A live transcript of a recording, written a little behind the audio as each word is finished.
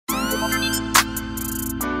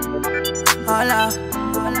holla.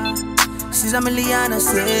 Ceeza Miliana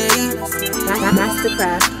say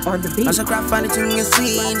Masterkraft on the beat. Masterkraft anything you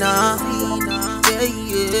see now. Yeah,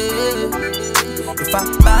 yeah. If I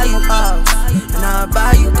buy you house and I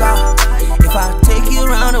buy you car, if I take you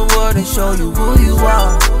around the world and show you who you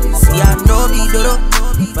are. See, I know be dodo,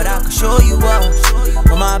 but I can show you up.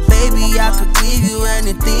 For my baby, I could give you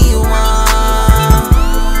anything you want.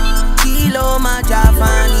 Kilo my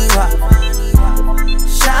Javani wa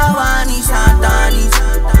Shawani Santani.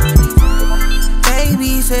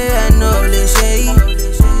 Baby say I know le shay.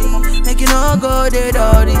 Make you no go dead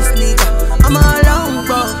all this nigga. I'm a long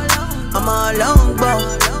bow, I'm a long bow.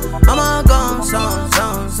 I'm a gun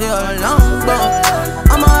song, say a long bow.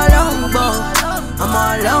 I'm a long bow, I'm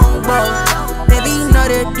a long bow. Baby know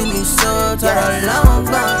they do me so to a long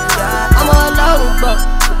bow. Yeah. I'm a long bow.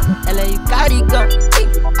 LA you gotta go.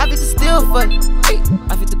 I feel to steal for you.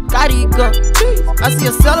 I feel to gotta go. I see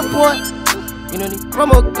a selling point. You don't need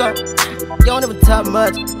promo code. You don't ever talk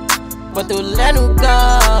much, but through let him go.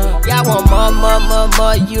 Yeah, I want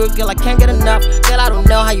more. You a girl, I can't get enough. Girl, I don't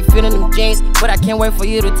know how you feel in them jeans, but I can't wait for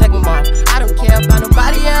you to take them off. I don't care about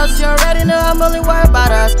nobody else, you already know I'm only worried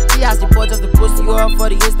about us. She asked the boy just to push you off for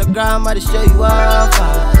the Instagram, I to show you off.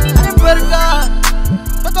 I didn't pray to God,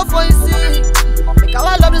 look up for you see. Make all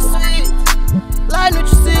I love the sweet, like what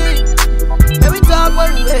you see. Make we talk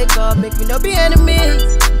when we wake up, make me no be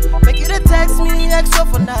enemies. Make you to text me extra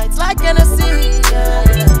for nights like Hennessy, yeah.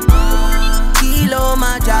 Kilo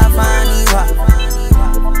my Javani wa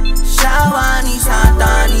Shawani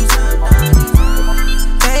Santani.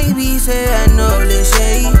 Baby say I know le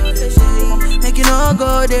shay. Make you no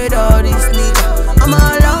go dead all this nigga. I'm a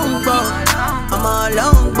long bow, I'm a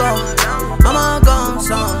long bow. I'm a gun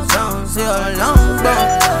song, say a long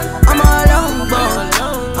bow. I'm a long bow,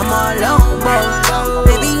 I'm a long bow.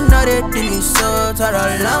 Baby know they do me so to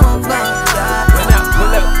the long bow. When I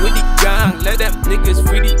pull up with the gang, let them niggas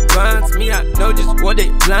free the bonds. Me, I know just what they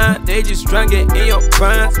blind, they just drunk it in your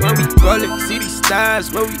bonds. When we roll it, see these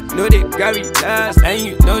stars, when we know they got me last. And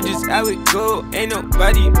you know just how it go, ain't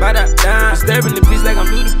nobody but I dime. Disturbing the peace like I'm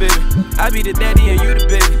Luda, baby. I be the daddy and you the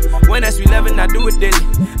baby. When that's 11, I do it daily.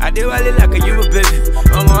 I do I look like a you a baby.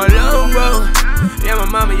 I'm on long road. Yeah, my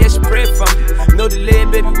mama, yeah, she pray for me. No delay,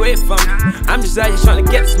 baby, wait for me. I'm just out here trying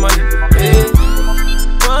to get this money. Yeah.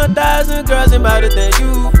 1,000 girls ain't better than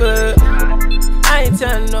you, I ain't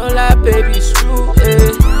telling no lie, baby, it's true,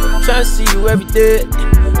 Tryna see you every day,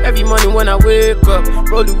 every morning when I wake up.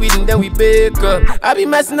 Roll the weed and then we bake up. I be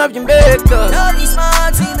messing up your makeup. No be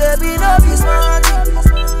smarty, baby, no be smarty.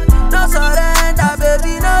 No surrender,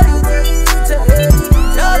 baby, no retreat.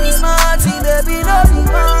 No be smarty, baby, no be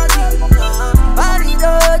smarty. Body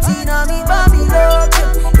dirty, no me body dirty.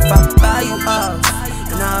 If I buy you house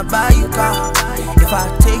and I buy you car, if I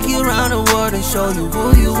take you around the world and show you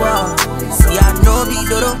who you are. See, I know be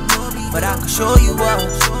dodo, but I can show you up.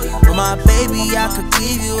 For my baby, I could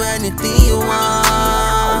give you anything you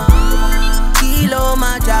want. Kilo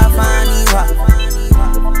my Javani wa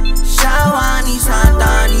Shawani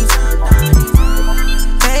Santani.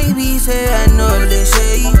 Baby say I know le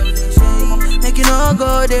shay. Make you no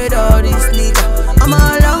go dead all this nigga. I'm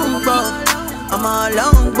a long bow, I'm a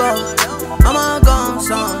long bow.